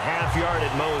maybe a half yard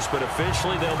at most, but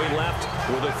officially they'll be left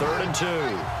with a 3rd and 2.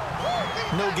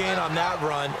 No gain on that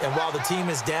run, and while the team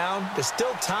is down, there's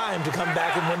still time to come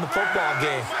back and win the football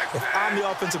game. If I'm the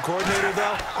offensive coordinator,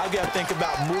 though, I've got to think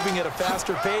about moving at a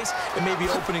faster pace and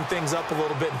maybe opening things up a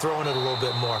little bit and throwing it a little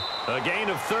bit more. A gain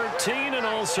of 13 and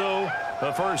also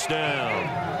a 1st down.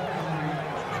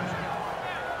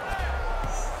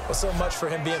 Well, so much for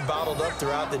him being bottled up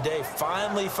throughout the day.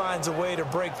 Finally finds a way to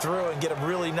break through and get a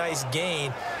really nice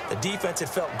gain. The defense had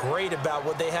felt great about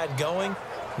what they had going.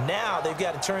 Now they've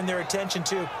got to turn their attention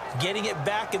to getting it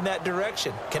back in that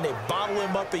direction. Can they bottle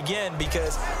him up again?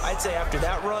 Because I'd say after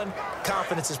that run,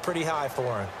 confidence is pretty high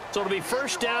for him. So it'll be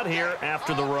 1st down here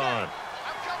after the run.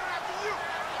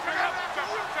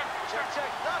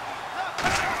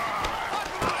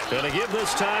 Going to give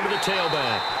this time to the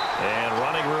tailback. And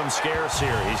running room scarce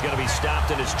here. He's going to be stopped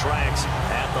in his tracks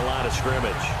at the line of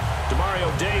scrimmage.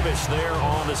 Demario Davis there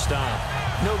on the stop.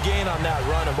 No gain on that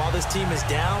run, and while this team is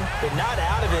down, they're not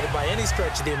out of it by any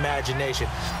stretch of the imagination.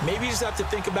 Maybe you just have to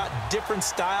think about different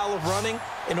style of running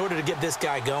in order to get this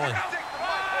guy going.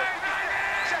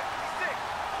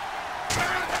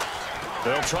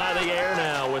 They'll try the air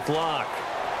now with Locke.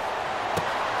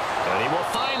 And he will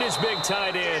find his big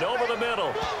tight end over the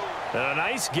middle. And a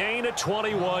nice gain of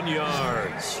 21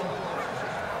 yards.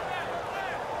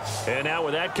 And now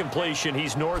with that completion,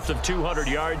 he's north of 200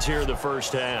 yards here in the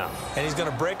 1st half. And he's going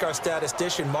to break our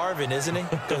statistician Marvin, isn't he?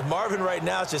 Because Marvin right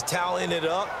now is just tallying it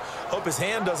up. Hope his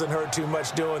hand doesn't hurt too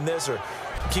much doing this or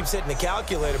keeps hitting the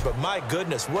calculator. But my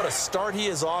goodness, what a start he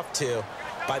is off to.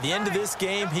 By the end of this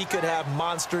game, he could have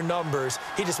monster numbers.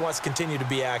 He just wants to continue to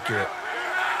be accurate.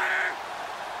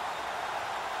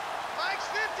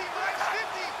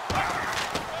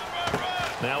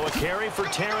 Now a carry for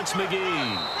Terrence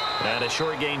McGee. And a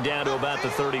short gain down to about the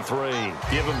 33.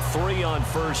 Give him 3 on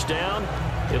 1st down.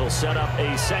 It'll set up a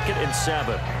 2nd and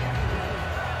 7.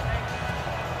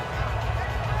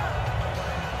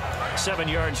 7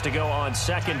 yards to go on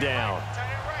 2nd down.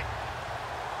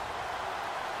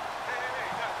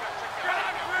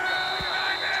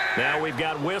 Now we've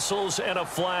got whistles and a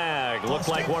flag. Looked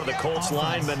like one of the Colts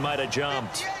linemen might have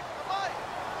jumped.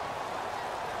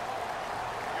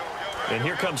 And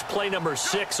here comes play number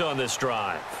 6 on this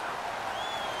drive.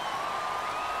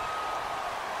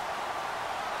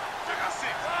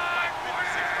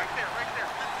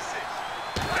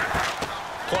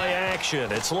 Play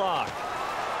action. It's Locke.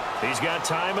 He's got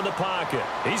time in the pocket.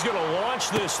 He's going to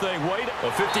launch this thing. Wait, a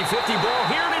 50-50 ball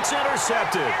here, and it's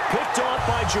intercepted. Picked off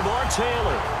by Jamar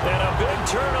Taylor. And a big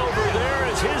turnover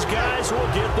there as his guys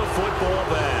will get the football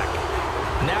back.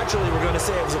 Naturally, we're going to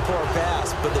say it was a poor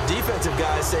pass, but the defensive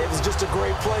guys say it was just a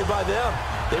great play by them.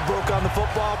 They broke on the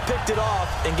football, picked it off,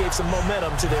 and gave some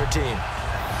momentum to their team.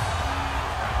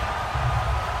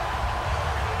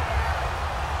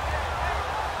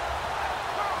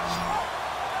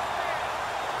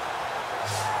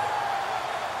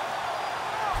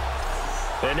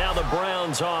 And now the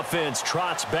Browns offense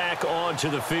trots back onto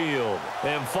the field.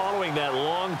 And following that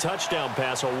long touchdown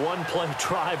pass, a one-play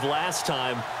drive last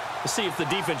time, to see if the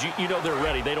defense, you know they're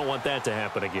ready. They don't want that to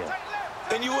happen again.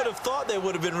 And you would have thought they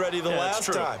would have been ready the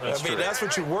last time. I mean, that's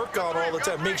what you work on all the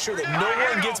time. Make sure that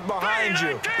no one gets behind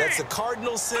you. That's the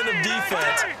cardinal sin of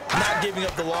defense, not giving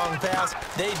up the long pass.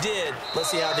 They did. Let's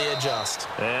see how they adjust.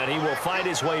 And he will find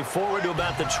his way forward to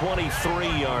about the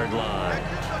 23-yard line.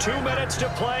 2 minutes to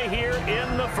play here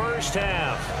in the 1st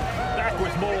half. Back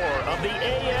with more of the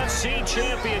AFC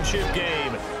Championship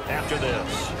game after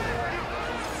this.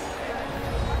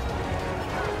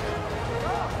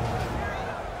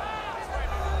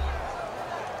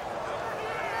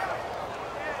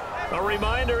 A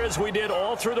reminder, as we did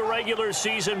all through the regular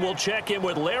season, we'll check in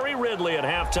with Larry Ridley at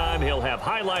halftime. He'll have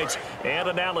highlights and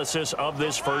analysis of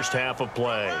this 1st half of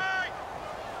play.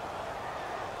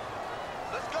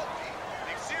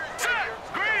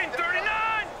 Green,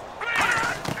 39!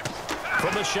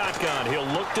 From the shotgun, he'll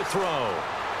look to throw.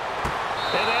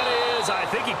 And that is, I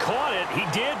think he caught it. He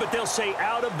did, but they'll say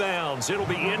out of bounds. It'll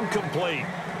be incomplete.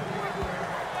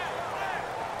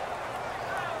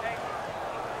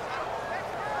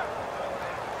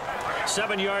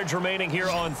 Seven yards remaining here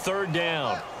on 3rd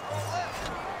down.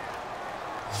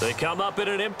 They come up in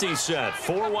an empty set.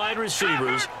 4 wide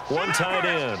receivers, 1 tight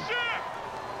end.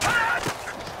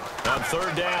 On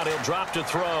 3rd down, he'll drop to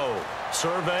throw.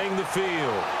 Surveying the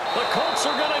field. The Colts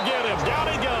are going to get him. Down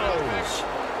he goes.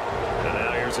 And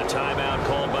now here's a timeout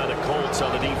called by the Colts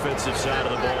on the defensive side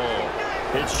of the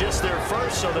ball. It's just their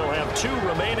first, so they'll have 2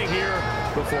 remaining here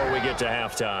before we get to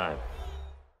halftime.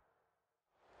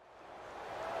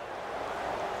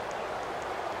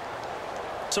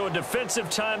 So a defensive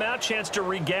timeout, chance to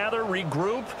regather,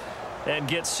 regroup, and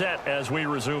get set as we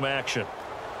resume action.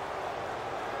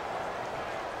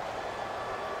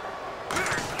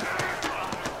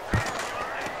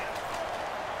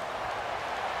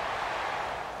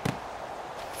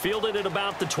 Fielded at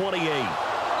about the 28.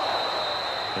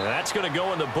 That's going to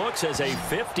go in the books as a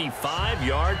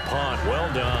 55-yard punt.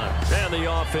 Well done. And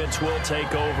the offense will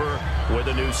take over with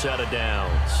a new set of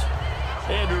downs.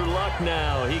 Andrew Luck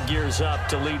now, he gears up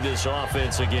to lead this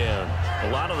offense again.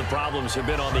 A lot of the problems have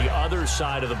been on the other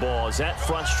side of the ball. Is that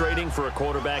frustrating for a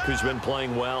quarterback who's been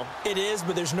playing well? It is,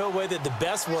 but there's no way that the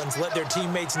best ones let their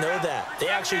teammates know that. They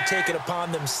actually take it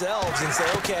upon themselves and say,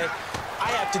 okay, I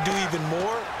have to do even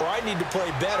more, or I need to play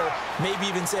better. Maybe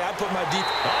even say, I put my deep...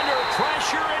 Under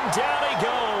pressure, and down he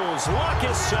goes. Luck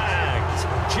is sacked.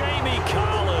 Jamie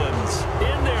Collins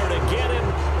in there to get him,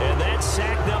 and that's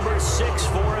sack number 6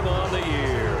 for him on the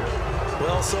year.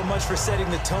 Well, so much for setting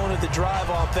the tone of the drive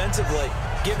offensively.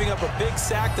 Giving up a big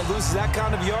sack that loses that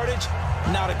kind of yardage,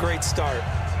 not a great start.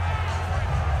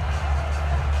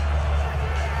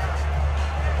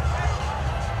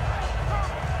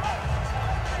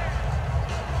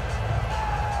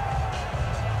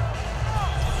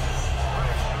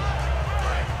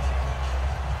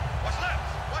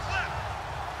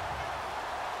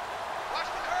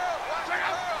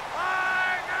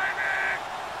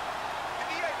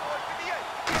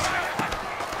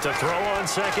 To throw on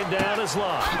second down is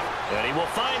Luck. And he will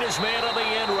find his man on the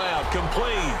end route.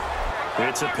 Complete.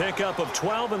 It's a pickup of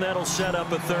 12, and that'll set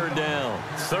up a third down.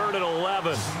 3rd and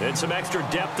 11. And some extra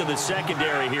depth in the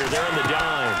secondary here. They're in the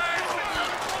dime.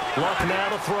 Luck now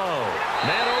to throw.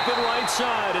 Man open right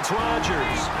side. It's Rodgers.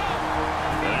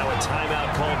 And now a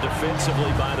timeout called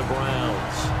defensively by the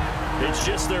Browns. It's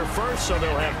just their first, so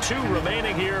they'll have 2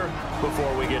 remaining here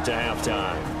before we get to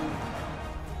halftime.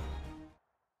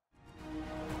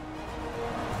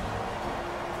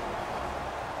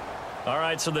 All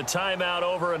right, so the timeout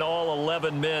over and all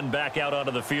 11 men back out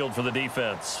onto the field for the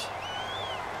defense.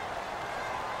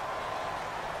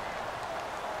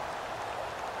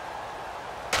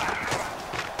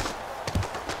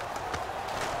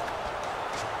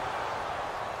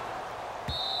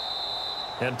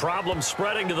 And problems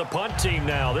spreading to the punt team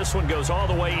now. This one goes all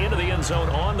the way into the end zone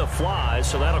on the fly,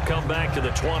 so that'll come back to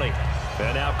the 20.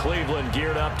 And now Cleveland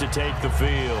geared up to take the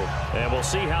field. And we'll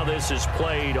see how this is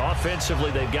played.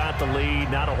 Offensively, they've got the lead.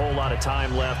 Not a whole lot of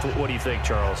time left. What do you think,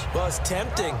 Charles? Well, it's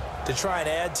tempting to try and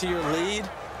add to your lead,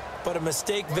 but a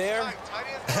mistake there,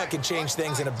 that can change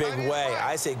things in a big way.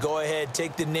 I say go ahead,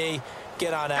 take the knee,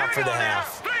 get on out for the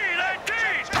half.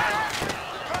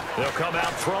 They'll come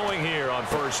out throwing here on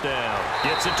first down.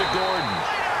 Gets it to Gordon.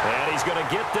 And he's going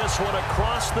to get this one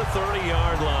across the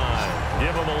 30-yard line.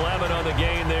 Give him 11 on the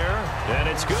gain there. And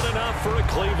it's good enough for a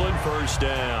Cleveland first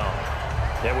down.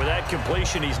 And with that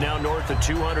completion, he's now north of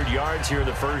 200 yards here in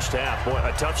the first half. Boy,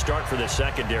 a tough start for the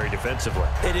secondary defensively.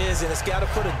 It is, and it's got to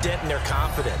put a dent in their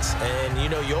confidence. And, you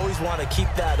know, you always want to keep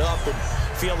that up and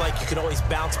feel like you can always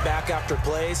bounce back after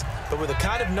plays. But with the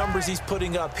kind of numbers he's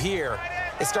putting up here,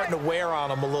 it's starting to wear on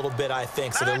them a little bit, I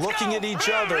think. So they're looking at each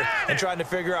other and trying to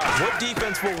figure out what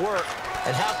defense will work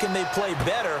and how can they play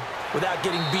better without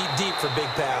getting beat deep for big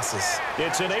passes.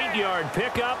 It's an 8-yard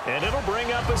pickup, and it'll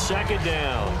bring up a second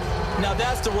down. Now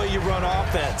that's the way you run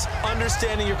offense.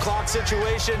 Understanding your clock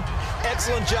situation.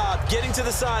 Excellent job getting to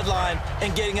the sideline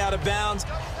and getting out of bounds.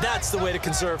 That's the way to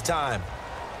conserve time.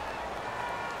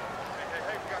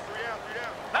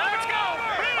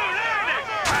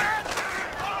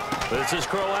 This is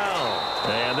Crowell,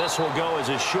 and this will go as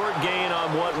a short gain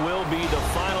on what will be the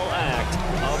final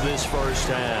act of this first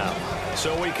half.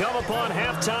 So we come upon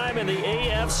halftime in the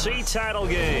AFC title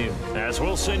game, as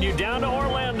we'll send you down to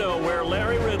Orlando, where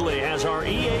Larry Ridley has our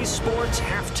EA Sports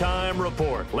halftime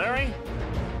report. Larry?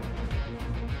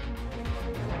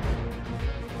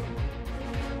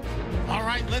 All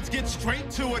right, let's get straight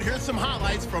to it. Here's some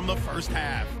highlights from the first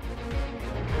half.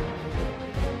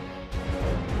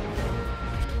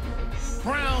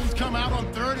 Browns come out on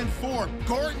 3rd and 4.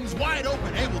 Gordon's wide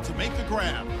open, able to make the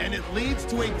grab. And it leads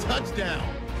to a touchdown,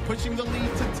 pushing the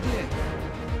lead to 10.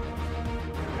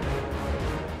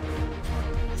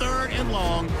 3rd and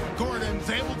long. Gordon's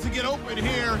able to get open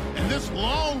here. And this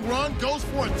long run goes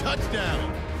for a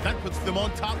touchdown. That puts them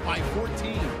on top by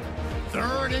 14.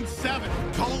 3rd and 7.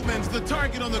 Coleman's the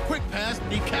target on the quick pass.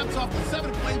 He caps off the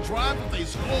 7-play drive with a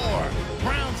score.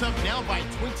 Browns up now by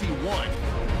 21.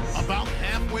 About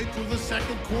halfway through the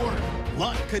second quarter,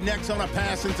 Luck connects on a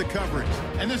pass into coverage.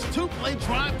 And this 2-play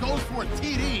drive goes for a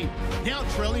TD, now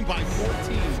trailing by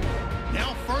 14.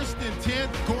 Now 1st and 10.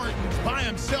 Gordon's by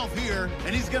himself here,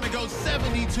 and he's going to go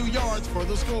 72 yards for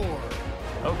the score.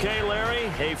 Okay, Larry,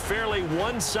 a fairly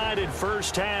one-sided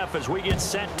first half as we get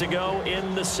set to go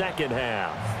in the second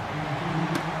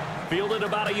half. Fielded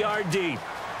about a yard deep.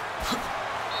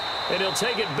 And he'll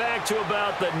take it back to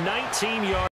about the 19-yard